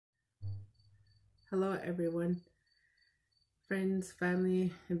Hello everyone, friends,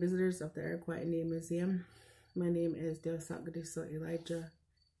 family, and visitors of the Iroquois Museum. My name is Teio Elijah.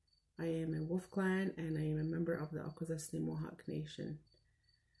 I am a Wolf Clan and I am a member of the AHKWESHASNE Mohawk Nation.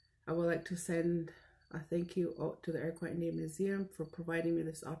 I would like to send a thank you out to the Iroquois Museum for providing me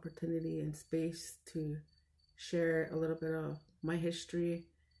this opportunity and space to share a little bit of my history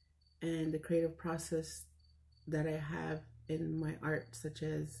and the creative process that I have in my art, such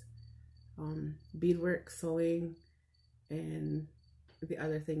as beadwork, sewing, and the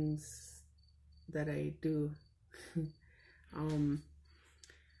other things that I do.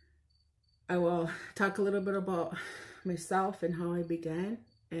 I will talk a little bit about myself and how I began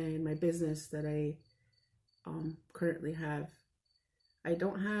and my business that I currently have. I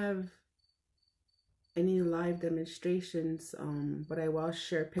don't have any live demonstrations, but I will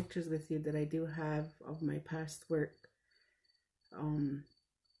share pictures with you that I do have of my past work.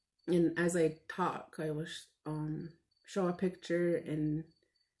 And as I talk, I will show a picture and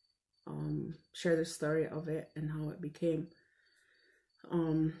share the story of it and how it became.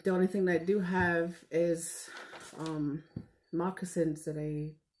 The only thing that I do have is moccasins that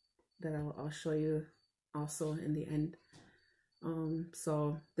I'll show you also in the end.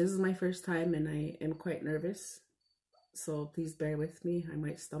 So this is my first time and I am quite nervous, so please bear with me. I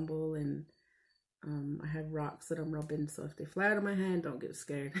might stumble, and I have rocks that I'm rubbing, so if they fly out of my hand, don't get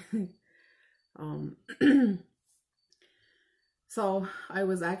scared. So I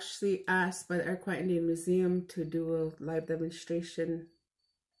was actually asked by the Iroquois Indian Museum to do a live demonstration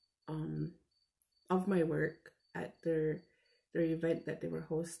of my work at their event that they were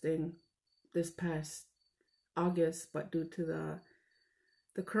hosting this past August, but due to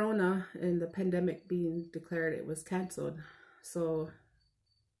the corona and the pandemic being declared, it was canceled. So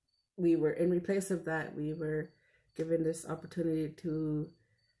we were, in replace of that, we were given this opportunity to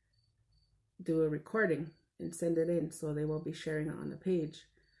do a recording and send it in, so they will be sharing it on the page.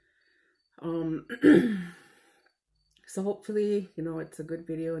 So hopefully, you know, it's a good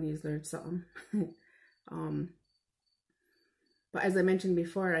video and you've learned something. But as I mentioned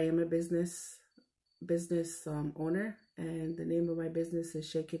before, I am a business owner, and the name of my business is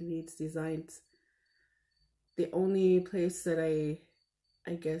Shaking Needs Designs. The only place that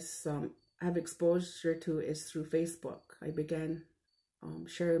I guess have exposure to is through Facebook. I began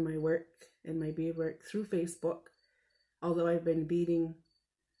sharing my work and my beadwork through Facebook, although I've been beading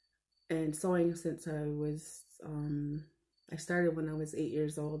and sewing since I was I started when I was 8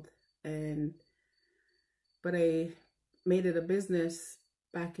 years old, but I made it a business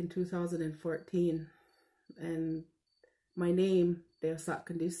back in 2014, and my name Teio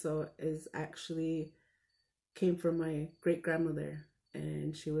Elijah is actually came from my great grandmother,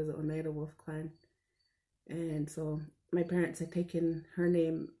 and she was an Oneida Wolf Clan, and so my parents had taken her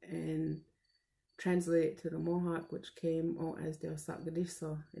name and translated it to the Mohawk, which came out as Teio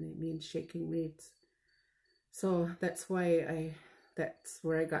Elijah, and it means shaking reeds. So that's why that's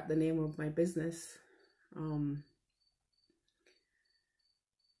where I got the name of my business.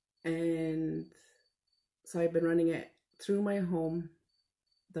 And so I've been running it through my home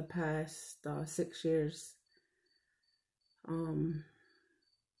the past 6 years.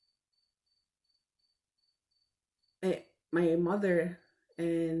 My mother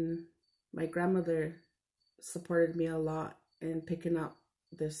and my grandmother supported me a lot in picking up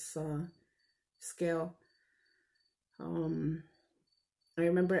this scale. I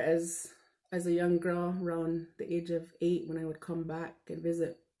remember as a young girl, around the age of 8, when I would come back and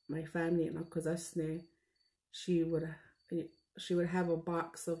visit my family in AHKWESHASNE, she would have a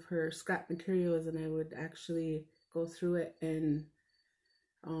box of her scrap materials, and I would actually go through it and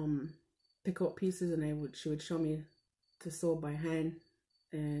pick out pieces, and she would show me to sew by hand,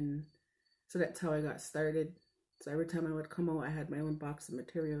 and so that's how I got started. So every time I would come out, I had my own box of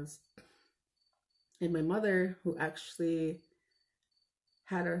materials. And my mother, who actually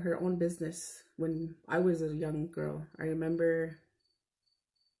had her own business when I was a young girl, I remember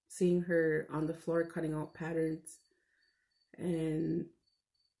seeing her on the floor cutting out patterns and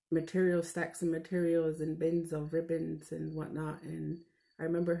stacks of materials and bins of ribbons and whatnot. And I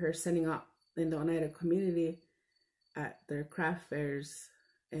remember her setting up in the Oneida community at their craft fairs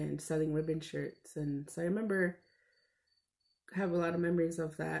and selling ribbon shirts. And so I remember, I have a lot of memories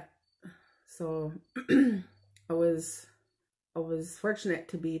of that. So I was fortunate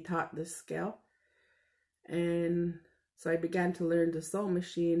to be taught this scale, and so I began to learn the sewing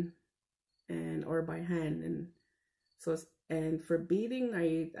machine or by hand. And for beading,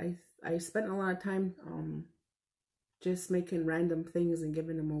 I spent a lot of time just making random things and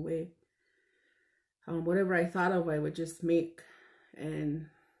giving them away. Whatever I thought of, I would just make, and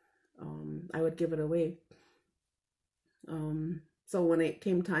I would give it away. So when it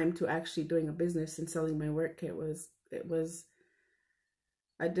came time to actually doing a business and selling my work,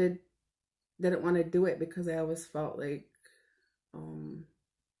 I didn't want to do it because I always felt like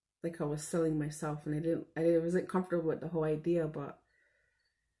I was selling myself, and I wasn't comfortable with the whole idea, but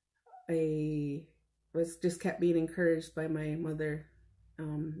I just kept being encouraged by my mother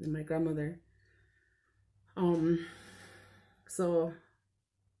and my grandmother. So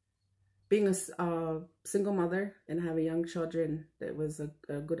being a single mother and having young children, it was a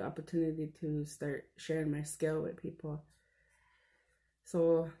good opportunity to start sharing my skill with people.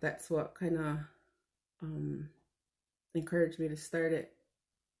 So that's what kind of encouraged me to start it.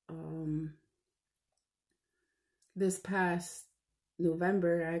 This past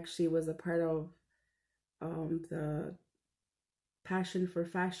November, I actually was a part of the Passion for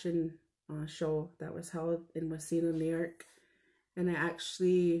Fashion show that was held in Wasena, New York, and I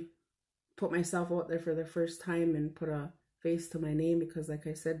actually put myself out there for the first time and put a face to my name, because like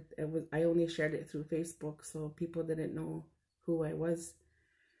I said, I only shared it through Facebook, so people didn't know who I was.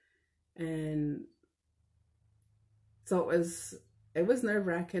 And so it was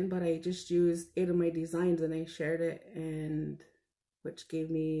nerve-wracking, but I just used 8 of my designs and I shared it, and which gave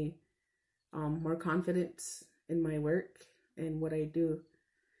me more confidence in my work and what I do.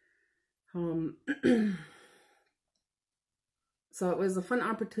 So it was a fun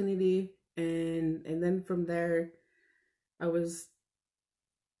opportunity, and then from there, I was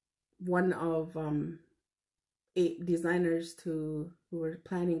one of 8 designers who were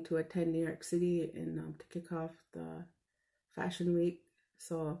planning to attend New York City and to kick off the Fashion Week.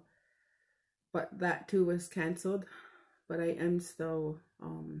 So, but that too was canceled. But I am still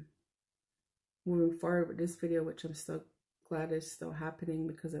moving forward with this video, which I'm still glad is still happening,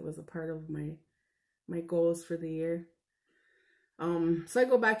 because it was a part of my goals for the year. So I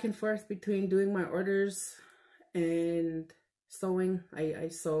go back and forth between doing my orders and sewing. I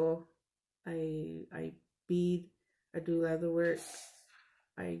sew, I bead, I do leather work,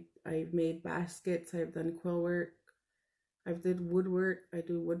 I've made baskets, I've done quill work, I've did woodwork, I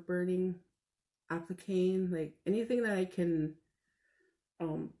do wood burning, appliquing, like anything that I can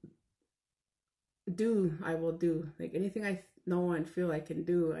do, I will do. Like anything I know and feel I can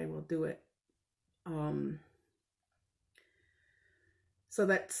do, I will do it. So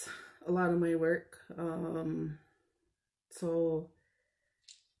that's a lot of my work. So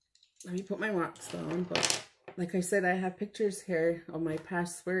let me put my watch down. But like I said, I have pictures here of my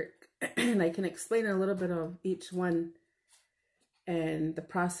past work, and I can explain a little bit of each one and the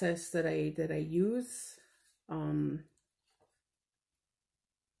process that I use.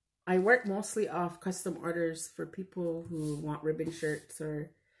 I work mostly off custom orders for people who want ribbon shirts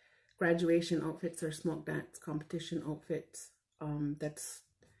or graduation outfits or smoke dance competition outfits. That's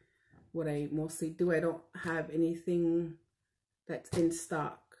what I mostly do. I don't have anything that's in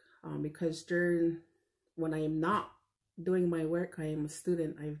stock because when I am not doing my work, I am a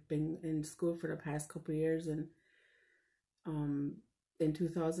student. I've been in school for the past couple of years, and in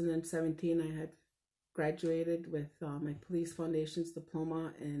 2017 I had graduated with my Police Foundation's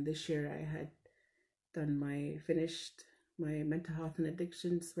diploma, and this year I had finished my mental health and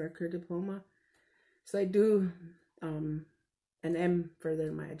addictions worker diploma. So I do and am further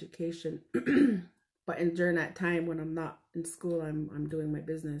in my education. But during that time when I'm not in school, I'm doing my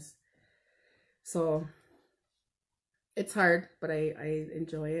business. So it's hard, but I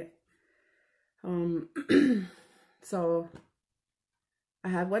enjoy it. So I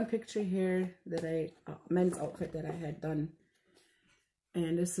have one picture here that men's outfit that I had done,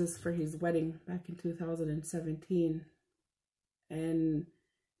 and this is for his wedding back in 2017, and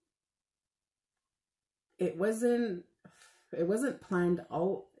it wasn't planned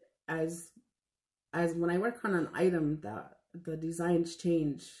out as when I work on an item, that the designs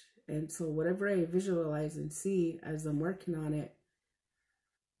change, and so whatever I visualize and see as I'm working on it,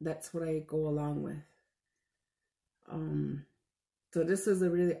 that's what I go along with. So this is a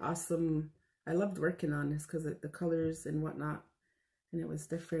really awesome, I loved working on this because the colors and whatnot, and it was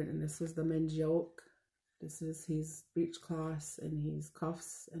different. And this was the men's yoke. This is his breechcloths and his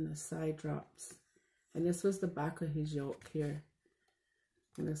cuffs and the side drops. And this was the back of his yoke here.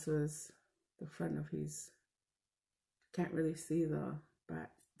 And this was the front of his, can't really see the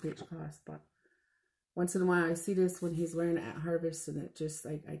back breechcloths, but once in a while I see this when he's wearing it at harvest, and it just,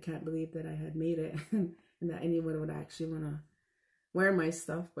 I can't believe that I had made it and that anyone would actually want to wear my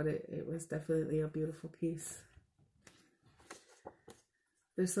stuff, but it was definitely a beautiful piece.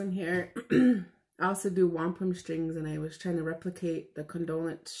 This one here, I also do wampum strings, and I was trying to replicate the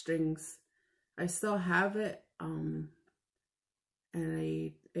condolence strings. I still have it,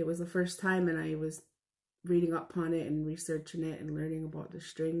 and it was the first time, and I was reading up on it and researching it and learning about the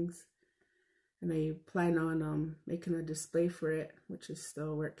strings. And I plan on making a display for it, which is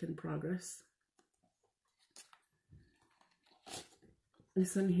still a work in progress.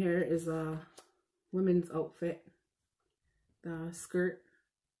 This one here is a women's outfit, the skirt,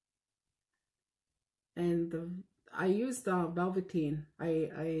 and I used velveteen.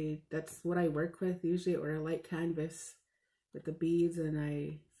 That's what I work with usually, or a light canvas with the beads, and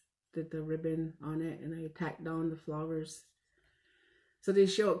I did the ribbon on it, and I tacked down the flowers. So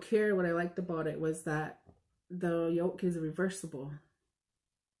this yoke here, what I liked about it was that the yoke is reversible.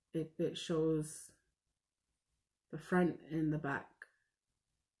 It shows the front and the back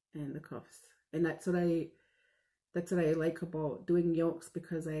and the cuffs, and that's what I like about doing yokes,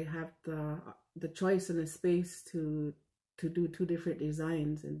 because I have the choice and the space to do two different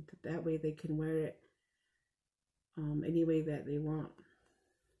designs, and that way they can wear it any way that they want.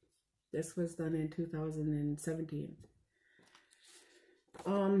 This was done in 2017.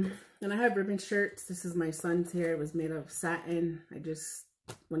 And I have ribbon shirts. This is my son's hair. It was made of satin.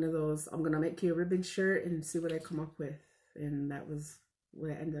 One of those, I'm gonna make you a ribbon shirt and see what I come up with. And that was what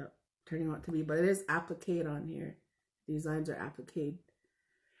it ended up turning out to be. But it is appliqued on here. Designs are appliqued.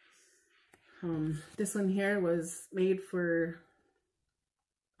 This one here was made for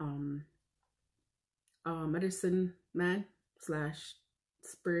a medicine man /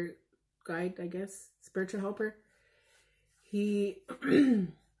 spirit guide, I guess, spiritual helper. He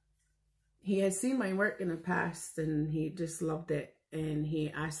has seen my work in the past, and he just loved it, and he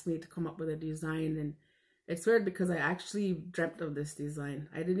asked me to come up with a design. And it's weird because I actually dreamt of this design.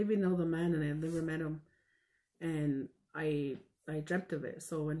 I didn't even know the man, and I never met him, and I dreamt of it.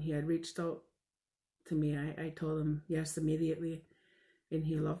 So when he had reached out to me, I told him yes immediately, and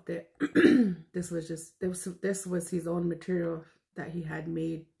he loved it. This was his own material that he had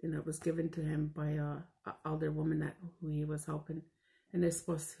made, and it was given to him by a older woman who he was helping. And it's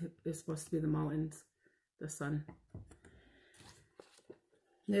supposed to be the mountains, the sun.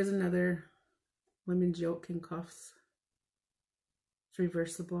 There's another women's yoke and cuffs. It's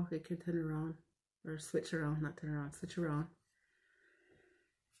reversible. It can turn around or switch around, not turn around, switch around.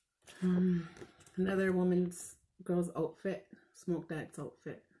 Another girl's outfit, smoke dance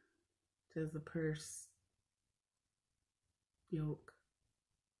outfit. There's the purse, yoke,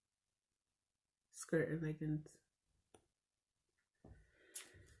 skirt, and leggings.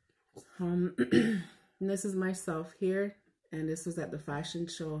 And this is myself here, and this was at the fashion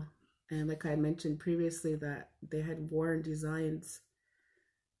show. And like I mentioned previously, that they had worn designs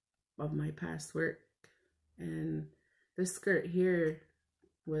of my past work, and this skirt here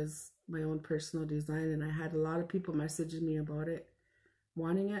was my own personal design, and I had a lot of people messaging me about it,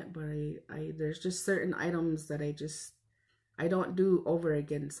 wanting it, but there's just certain items that I don't do over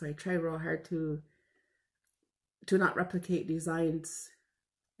again. So I try real hard to not replicate designs,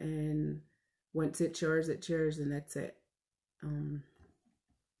 and once it's yours, and that's it.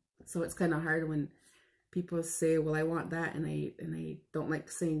 So it's kind of hard when people say, well, I want that, and I don't like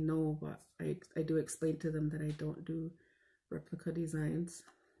saying no, but I do explain to them that I don't do replica designs.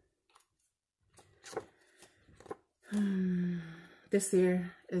 This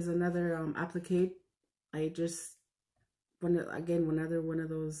here is another applique. Another one of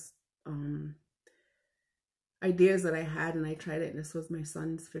those ideas that I had, and I tried it, and this was my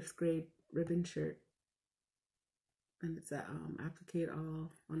son's 5th grade ribbon shirt. And it's that applique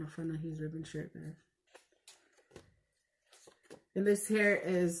all on the front of his ribbon shirt there. And this here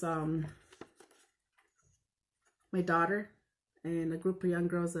is my daughter and a group of young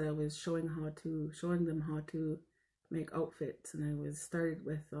girls that I was showing them how to make outfits. And I started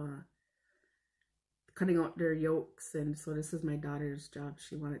with cutting out their yokes, and so this is my daughter's job.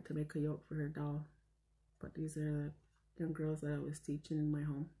 She wanted to make a yoke for her doll, but these are the young girls that I was teaching in my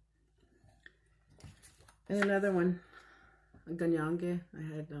home. And another one, Ganyange, I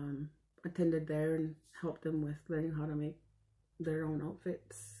had attended there and helped them with learning how to make their own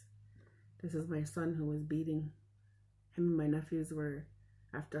outfits. This is my son who was beading. Him and my nephews were,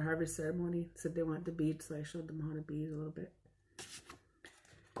 after harvest ceremony, said they want to bead, so I showed them how to bead a little bit.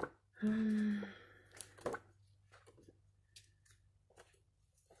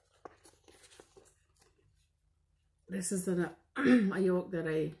 This is a yoke that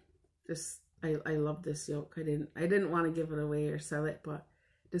I love this yoke. I didn't want to give it away or sell it, but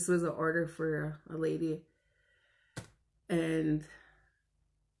this was an order for a lady, and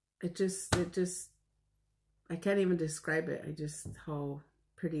it just I can't even describe it. How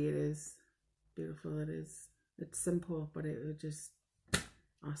pretty it is, beautiful it is. It's simple, but it was just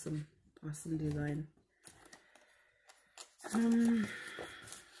awesome design.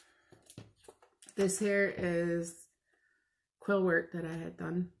 This here is quill work that I had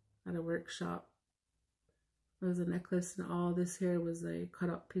done at a workshop. It was a necklace, and all this here was a cut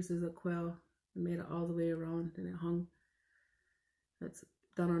up pieces of quill. I made it all the way around, and it hung. That's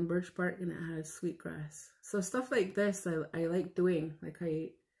done on birch bark, and it has sweetgrass. So stuff like this I like doing. Like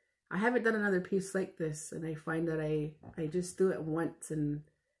I haven't done another piece like this, and I find that I just do it once and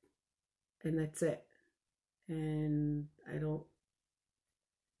that's it. And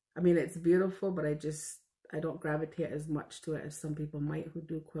I mean, it's beautiful, but I don't gravitate as much to it as some people might who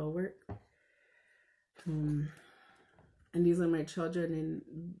do quill work. And these are my children,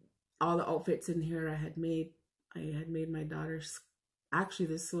 and all the outfits in here I had made my daughter's. Actually,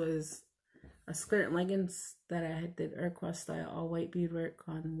 this was a skirt and leggings that I did Iroquois style, all white beadwork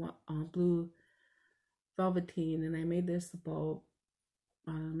on blue velveteen, and I made this about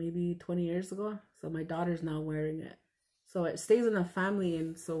maybe 20 years ago. So my daughter's now wearing it. So it stays in the family,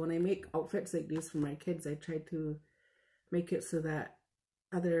 and so when I make outfits like these for my kids, I try to make it so that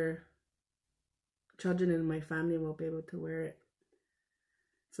other children in my family will be able to wear it.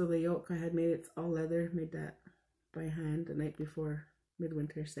 So the yoke I had made, it's all leather, made that by hand the night before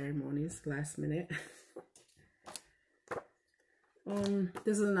midwinter ceremonies, last minute.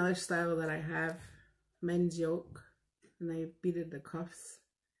 This is another style that I have, men's yoke, and I beaded the cuffs.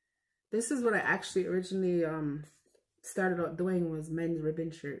 This is what I actually originally started out doing, was men's ribbon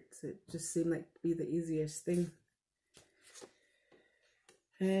shirts. It just seemed like to be the easiest thing.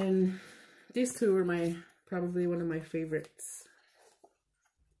 And these two were probably one of my favorites.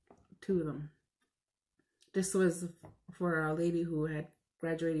 Two of them. This was for a lady who had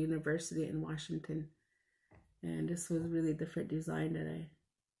graduated university in Washington. And this was really a different design that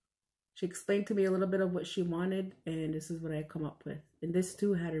she explained to me a little bit of what she wanted, and this is what I come up with. And this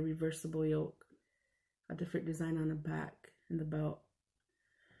too had a reversible yoke, a different design on the back and the belt.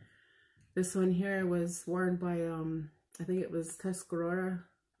 This one here was worn by, I think it was Tuscarora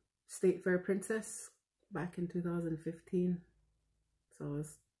State Fair Princess back in 2015. So I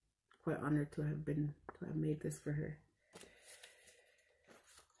was quite honored to have made this for her.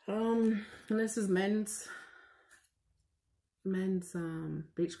 And this is men's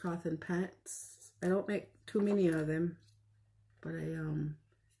breechcloth and pants. I don't make too many of them, but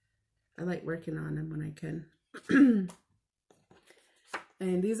I like working on them when I can.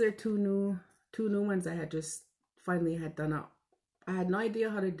 And these are two new ones I had just finally had done up. I had no idea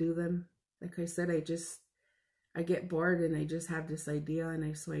how to do them. Like I said, I get bored and I just have this idea,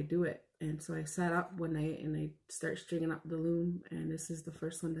 and so I do it. And so I sat up one night and I start stringing up the loom, and this is the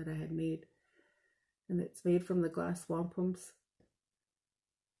first one that I had made. And it's made from the glass wampums.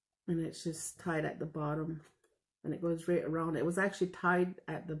 And it's just tied at the bottom. And it goes right around. It was actually tied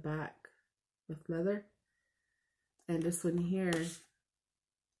at the back with leather. And this one here,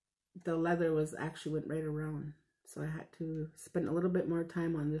 the leather went right around. So I had to spend a little bit more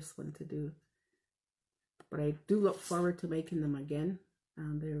time on this one to do. But I do look forward to making them again.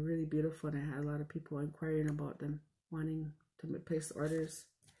 They're really beautiful, and I had a lot of people inquiring about them, wanting to place orders.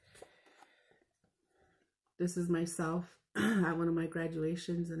 This is myself at one of my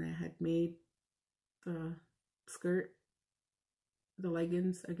graduations, and I had made the skirt, the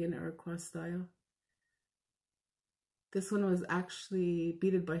leggings, again Iroquois style. This one was actually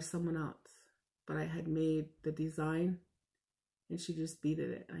beaded by someone else, but I had made the design, and she just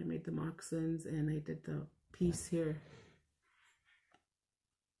beaded it. I made the moccasins, and I did the piece here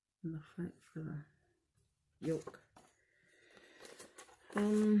in the front for the yoke.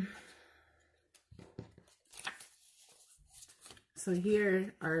 So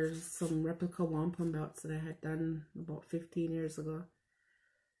here are some replica wampum belts that I had done about 15 years ago.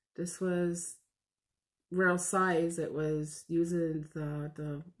 This was real size. It was using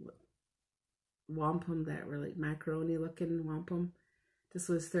the wampum that were like macaroni looking wampum. This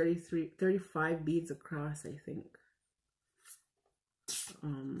was 35 beads across, I think.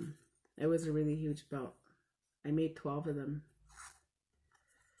 It was a really huge belt. I made 12 of them.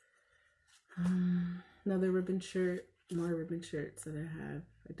 Another ribbon shirt. More ribbon shirts that I have.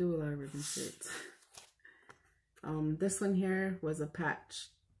 I do a lot of ribbon shirts. This one here was a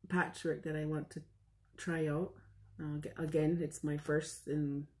patchwork that I want to try out. Again, it's my first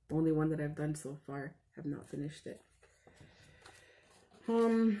and only one that I've done so far. Have not finished it.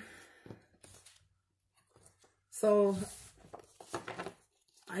 So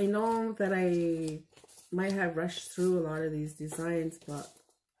I know that I might have rushed through a lot of these designs, but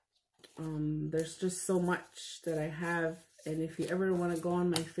there's just so much that I have. And if you ever want to go on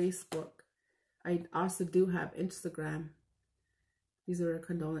my Facebook, I also do have Instagram. These are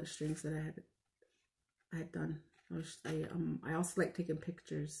condolence strings that I had done. I also like taking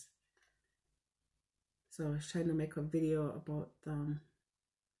pictures. So I was trying to make a video about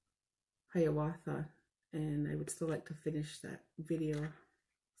Hiawatha, and I would still like to finish that video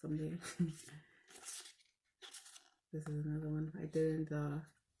someday. This is another one I did in the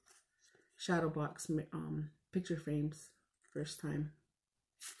shadow box picture frames first time.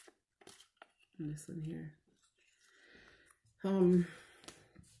 And this one here.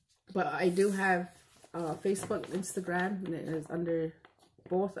 But I do have Facebook, Instagram, and it is under,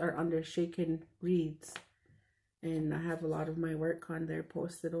 both are under Shaken Reads, and I have a lot of my work on there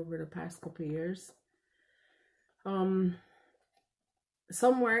posted over the past couple of years. Some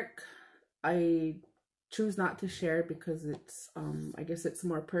work I choose not to share because it's I guess it's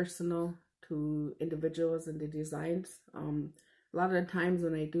more personal to individuals and the designs. A lot of the times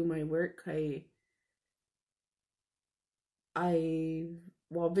when I do my work, I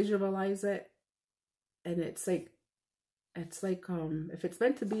will visualize it, and it's like if it's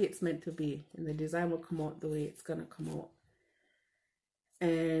meant to be, it's meant to be, and the design will come out the way it's gonna come out.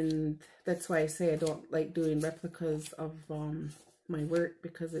 And that's why I say I don't like doing replicas of my work,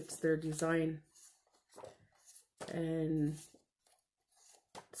 because it's their design, and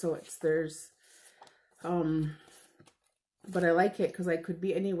so it's theirs. But I like it because I could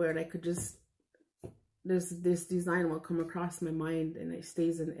be anywhere and I could just, this design will come across my mind, and it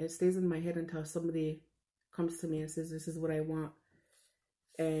stays in my head until somebody comes to me and says, this is what I want.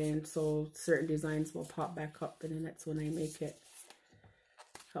 And so certain designs will pop back up, and then that's when I make it.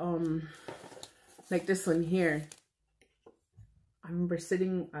 Like this one here, I remember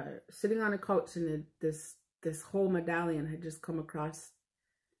sitting on a couch, and this whole medallion had just come across,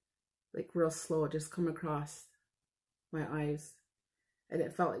 like real slow, it just come across my eyes, and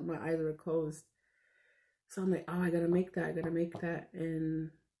it felt like my eyes were closed. So I'm like, oh, I gotta make that,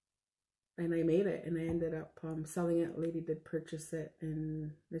 and I made it, and I ended up selling it. A lady did purchase it,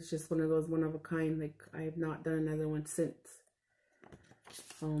 and it's just one of those one of a kind. Like, I have not done another one since.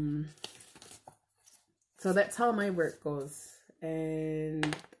 So that's how my work goes,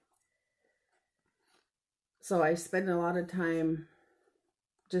 and so I spend a lot of time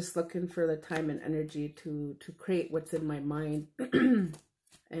just looking for the time and energy to create what's in my mind.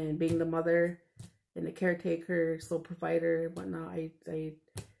 And being the mother and the caretaker, sole provider, whatnot, I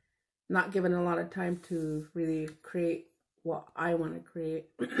not given a lot of time to really create what I want to create.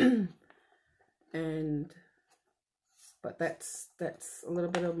 But that's a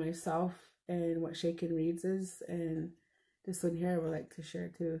little bit of myself and what Shaken Reads is. And this one here I would like to share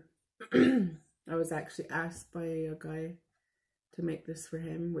too. I was actually asked by a guy to make this for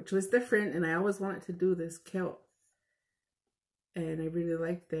him, which was different, and I always wanted to do this kilt, and I really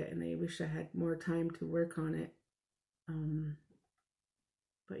liked it, and I wish I had more time to work on it.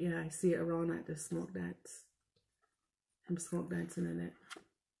 But yeah, I see it around at the smoke dance. I'm smoke dancing in it.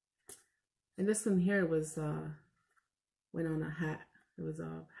 And this one here was went on a hat. It was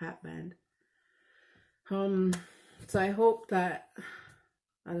a hat band. So I hope that,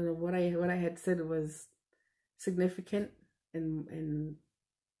 I don't know, what I had said was significant, and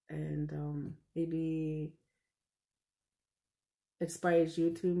maybe inspires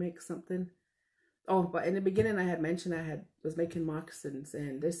you to make something. Oh, but in the beginning I had mentioned I was making moccasins,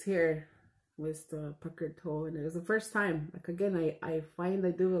 and this here was the puckered toe, and it was the first time. Like, again, I find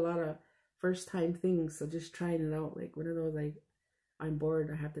I do a lot of first time things, so just trying it out, like one of those, like, I'm bored,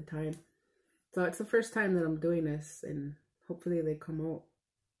 I have the time. So it's the first time that I'm doing this, and hopefully they come out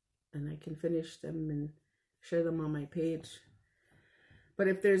and I can finish them and share them on my page. But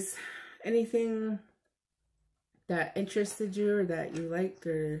if there's anything that interested you, or that you liked,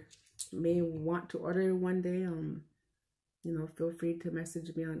 or may want to order one day, you know, feel free to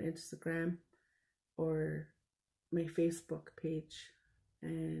message me on Instagram or my Facebook page,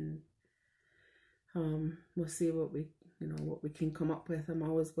 and we'll see what we can come up with. I'm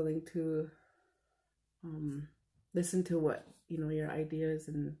always willing to listen to what, your ideas,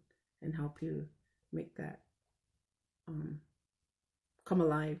 and help you make that come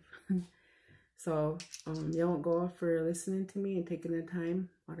alive. So you don't go off for listening to me and taking the time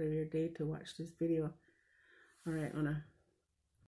out of your day to watch this video. All right, Anna.